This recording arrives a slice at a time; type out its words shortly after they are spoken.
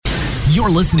You're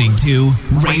listening to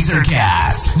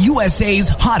Razorcast,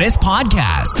 USA's hottest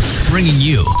podcast, bringing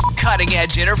you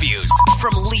cutting-edge interviews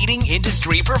from leading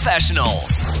industry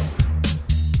professionals.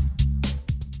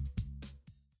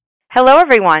 Hello,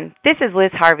 everyone. This is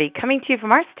Liz Harvey coming to you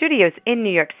from our studios in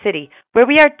New York City, where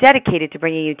we are dedicated to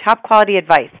bringing you top-quality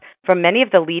advice from many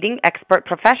of the leading expert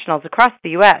professionals across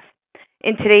the U.S.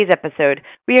 In today's episode,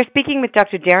 we are speaking with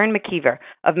Dr. Darren McKeever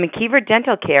of McKeever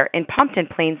Dental Care in Pompton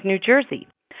Plains, New Jersey.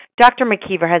 Dr.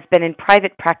 McKeever has been in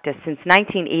private practice since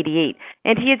 1988,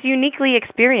 and he is uniquely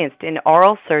experienced in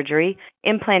oral surgery,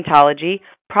 implantology,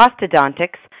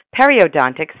 prosthodontics,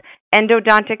 periodontics,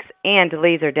 endodontics, and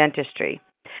laser dentistry.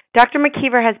 Dr.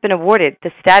 McKeever has been awarded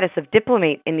the status of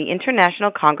diplomate in the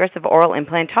International Congress of Oral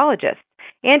Implantologists,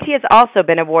 and he has also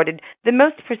been awarded the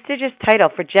most prestigious title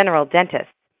for general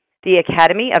dentists, the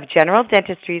Academy of General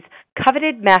Dentistry's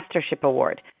coveted Mastership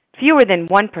Award. Fewer than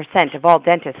 1% of all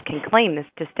dentists can claim this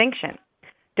distinction.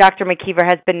 Dr. McKeever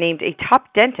has been named a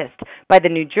top dentist by the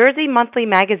New Jersey Monthly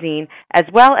Magazine as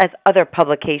well as other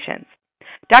publications.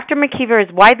 Dr. McKeever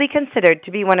is widely considered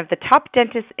to be one of the top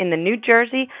dentists in the New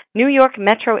Jersey, New York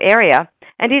metro area,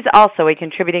 and he's also a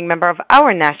contributing member of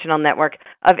our national network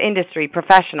of industry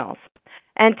professionals.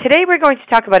 And today we're going to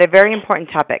talk about a very important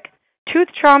topic, tooth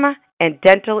trauma and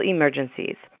dental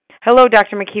emergencies. Hello,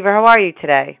 Dr. McKeever. How are you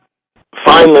today?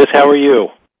 Fine, Liz. How are you?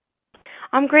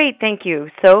 I'm great, thank you.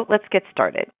 So let's get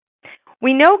started.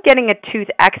 We know getting a tooth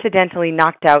accidentally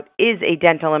knocked out is a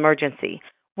dental emergency.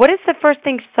 What is the first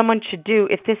thing someone should do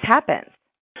if this happens?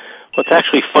 Well, it's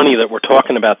actually funny that we're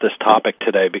talking about this topic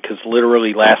today because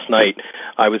literally last night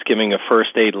I was giving a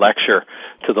first aid lecture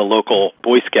to the local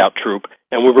Boy Scout troop,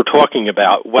 and we were talking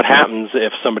about what happens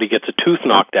if somebody gets a tooth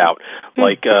knocked out,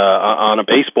 like on a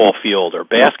baseball field or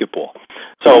basketball.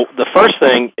 So the first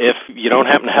thing, if you don't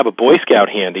happen to have a Boy Scout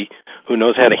handy who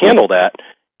knows how to handle that,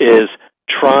 is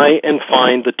try and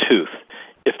find the tooth.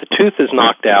 If the tooth is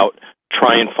knocked out,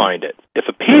 try and find it. If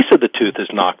a piece of the tooth is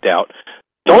knocked out,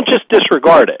 don't just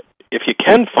disregard it. If you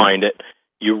can find it,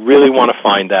 you really want to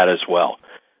find that as well.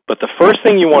 But the first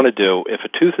thing you want to do, if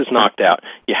a tooth is knocked out,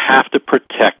 you have to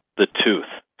protect the tooth.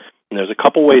 And there's a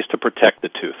couple ways to protect the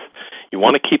tooth. You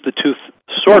want to keep the tooth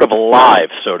sort of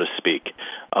alive, so to speak.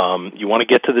 You want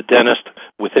to get to the dentist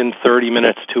within 30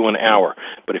 minutes to an hour.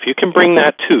 But if you can bring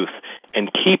that tooth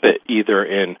and keep it either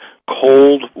in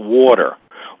cold water,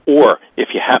 or if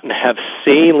you happen to have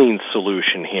saline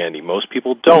solution handy, most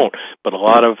people don't, but a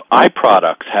lot of eye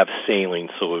products have saline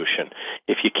solution.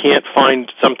 If you can't find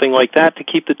something like that to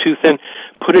keep the tooth in,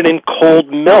 put it in cold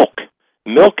milk.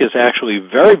 Milk is actually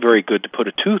very, very good to put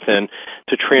a tooth in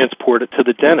to transport it to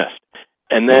the dentist.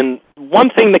 And then one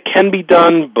thing that can be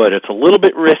done, but it's a little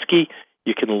bit risky,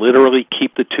 you can literally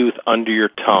keep the tooth under your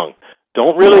tongue.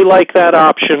 Don't really like that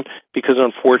option because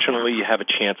unfortunately you have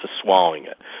a chance of swallowing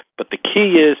it. But the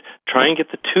key is try and get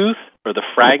the tooth or the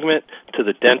fragment to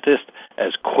the dentist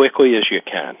as quickly as you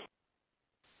can.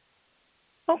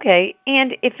 Okay,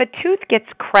 and if a tooth gets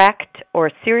cracked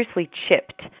or seriously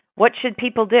chipped, what should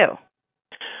people do?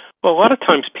 Well, a lot of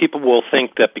times people will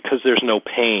think that because there's no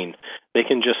pain, they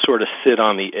can just sort of sit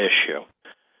on the issue.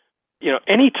 You know,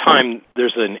 anytime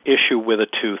there's an issue with a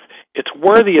tooth, it's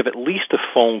worthy of at least a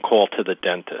phone call to the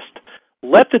dentist.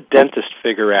 Let the dentist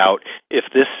figure out if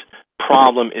this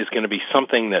problem is going to be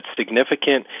something that's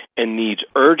significant and needs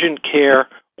urgent care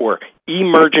or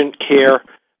emergent care,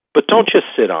 but don't just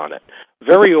sit on it.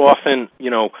 Very often, you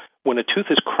know, when a tooth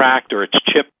is cracked or it's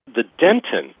chipped, the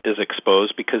dentin is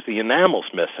exposed because the enamel's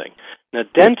missing. Now,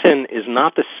 dentin is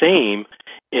not the same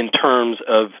in terms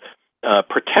of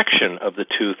protection of the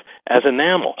tooth as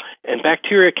enamel, and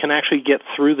bacteria can actually get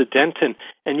through the dentin,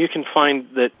 and you can find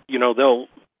that, you know, they'll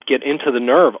get into the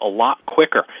nerve a lot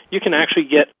quicker. You can actually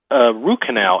get a root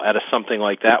canal out of something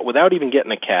like that without even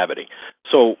getting a cavity.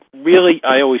 So really,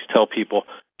 I always tell people,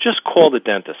 just call the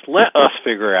dentist. Let us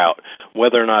figure out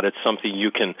whether or not it's something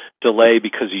you can delay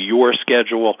because of your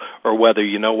schedule or whether,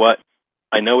 you know what,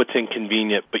 I know it's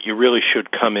inconvenient, but you really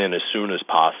should come in as soon as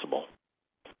possible.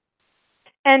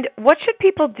 And what should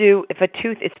people do if a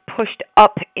tooth is pushed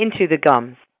up into the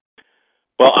gums?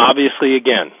 Well, obviously,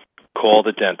 again, call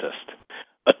the dentist.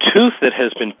 A tooth that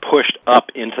has been pushed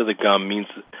up into the gum means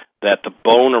that the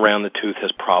bone around the tooth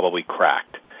has probably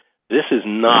cracked. This is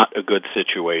not a good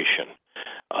situation.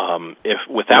 If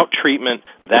without treatment,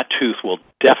 that tooth will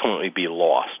definitely be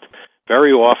lost.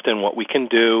 Very often what we can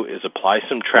do is apply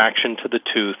some traction to the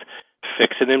tooth,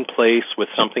 fix it in place with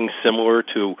something similar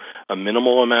to a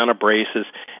minimal amount of braces,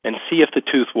 and see if the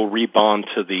tooth will rebond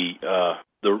to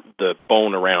the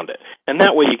bone around it. And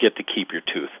that way you get to keep your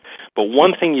tooth. But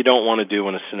one thing you don't want to do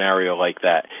in a scenario like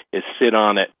that is sit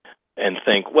on it and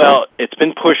think, well, it's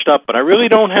been pushed up, but I really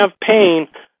don't have pain,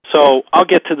 so I'll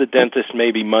get to the dentist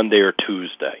maybe Monday or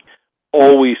Tuesday.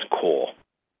 Always call.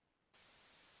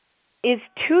 Is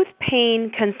tooth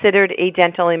pain considered a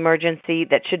dental emergency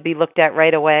that should be looked at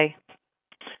right away?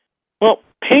 Well,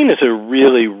 pain is a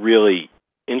really, really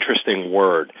interesting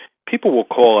word. People will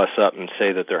call us up and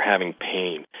say that they're having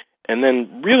pain. And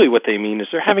then really what they mean is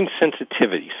they're having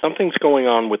sensitivity. Something's going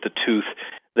on with the tooth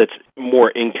that's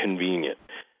more inconvenient.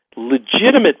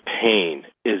 Legitimate pain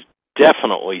is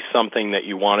definitely something that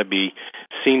you want to be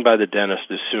seen by the dentist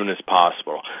as soon as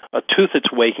possible. A tooth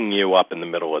that's waking you up in the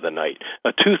middle of the night.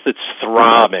 A tooth that's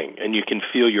throbbing and you can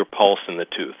feel your pulse in the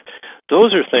tooth.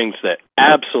 Those are things that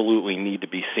absolutely need to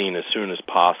be seen as soon as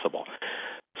possible.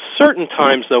 Certain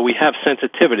times, though, we have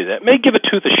sensitivity that may give a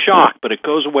tooth a shock, but it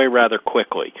goes away rather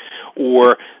quickly.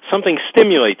 Or something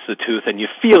stimulates the tooth and you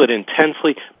feel it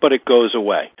intensely, but it goes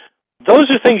away.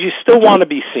 Those are things you still want to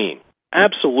be seen,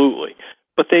 absolutely.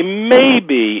 But they may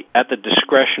be at the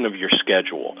discretion of your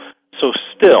schedule. So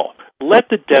still, let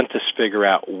the dentist figure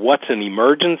out what's an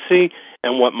emergency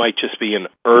and what might just be an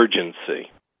urgency.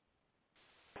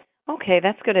 Okay,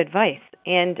 that's good advice.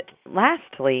 And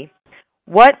lastly,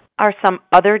 what are some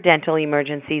other dental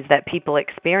emergencies that people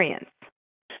experience?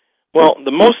 Well,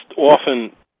 the most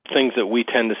often things that we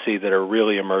tend to see that are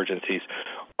really emergencies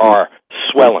are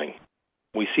swelling.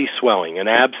 We see swelling, an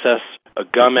abscess, a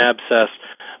gum abscess,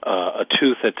 a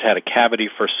tooth that's had a cavity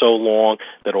for so long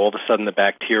that all of a sudden the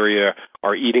bacteria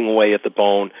are eating away at the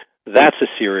bone. That's a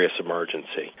serious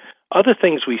emergency. Other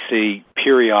things we see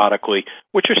periodically,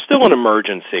 which are still an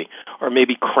emergency, are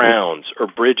maybe crowns or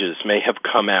bridges may have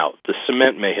come out. The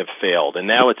cement may have failed, and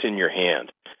now it's in your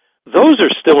hand. Those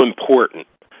are still important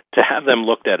to have them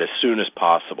looked at as soon as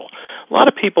possible. A lot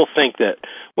of people think that,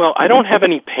 well, I don't have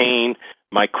any pain,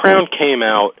 my crown came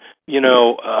out,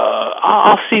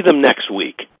 I'll see them next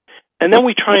week. And then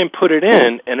we try and put it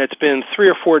in, and it's been 3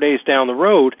 or 4 days down the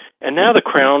road, and now the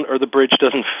crown or the bridge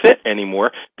doesn't fit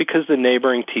anymore because the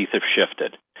neighboring teeth have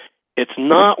shifted. It's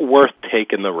not worth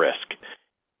taking the risk.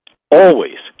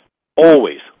 Always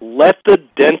let the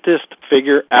dentist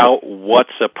figure out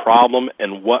what's a problem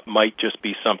and what might just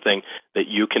be something that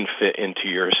you can fit into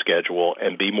your schedule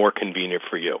and be more convenient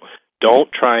for you.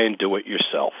 Don't try and do it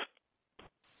yourself.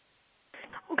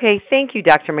 Okay, thank you,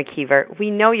 Dr. McKeever. We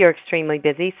know you're extremely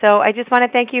busy, so I just want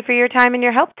to thank you for your time and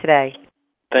your help today.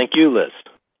 Thank you, Liz.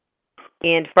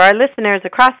 And for our listeners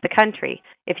across the country,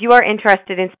 if you are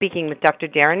interested in speaking with Dr.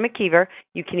 Darren McKeever,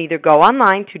 you can either go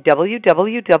online to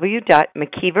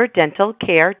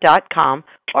www.mckeeverdentalcare.com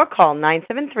or call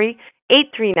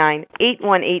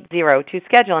 973-839-8180 to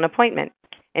schedule an appointment.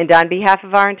 And on behalf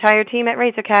of our entire team at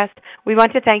Razorcast, we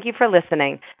want to thank you for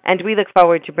listening, and we look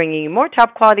forward to bringing you more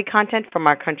top-quality content from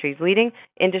our country's leading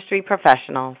industry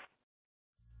professionals.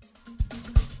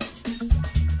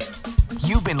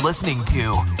 You've been listening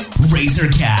to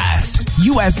Razorcast,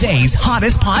 USA's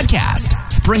hottest podcast,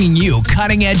 bringing you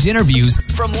cutting-edge interviews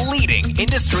from leading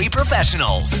industry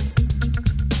professionals.